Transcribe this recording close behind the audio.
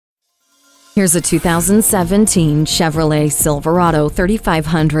Here's a 2017 Chevrolet Silverado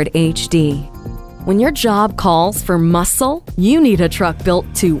 3500 HD. When your job calls for muscle, you need a truck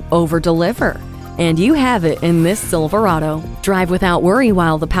built to over-deliver. And you have it in this Silverado. Drive without worry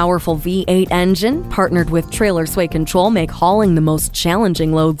while the powerful V8 engine, partnered with trailer sway control, make hauling the most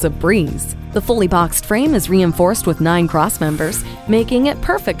challenging loads a breeze. The fully boxed frame is reinforced with 9 crossmembers, making it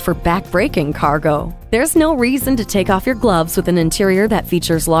perfect for back-breaking cargo. There's no reason to take off your gloves with an interior that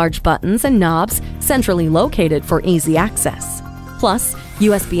features large buttons and knobs centrally located for easy access. Plus,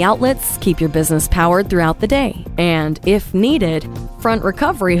 USB outlets keep your business powered throughout the day, and if needed, front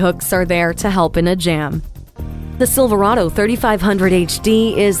recovery hooks are there to help in a jam. The Silverado 3500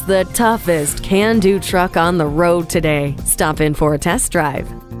 HD is the toughest can-do truck on the road today. Stop in for a test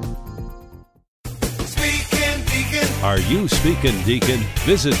drive. Are you speaking Deacon?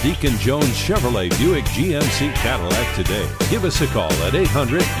 Visit Deacon Jones Chevrolet Buick GMC Cadillac today. Give us a call at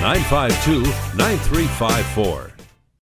 800-952-9354.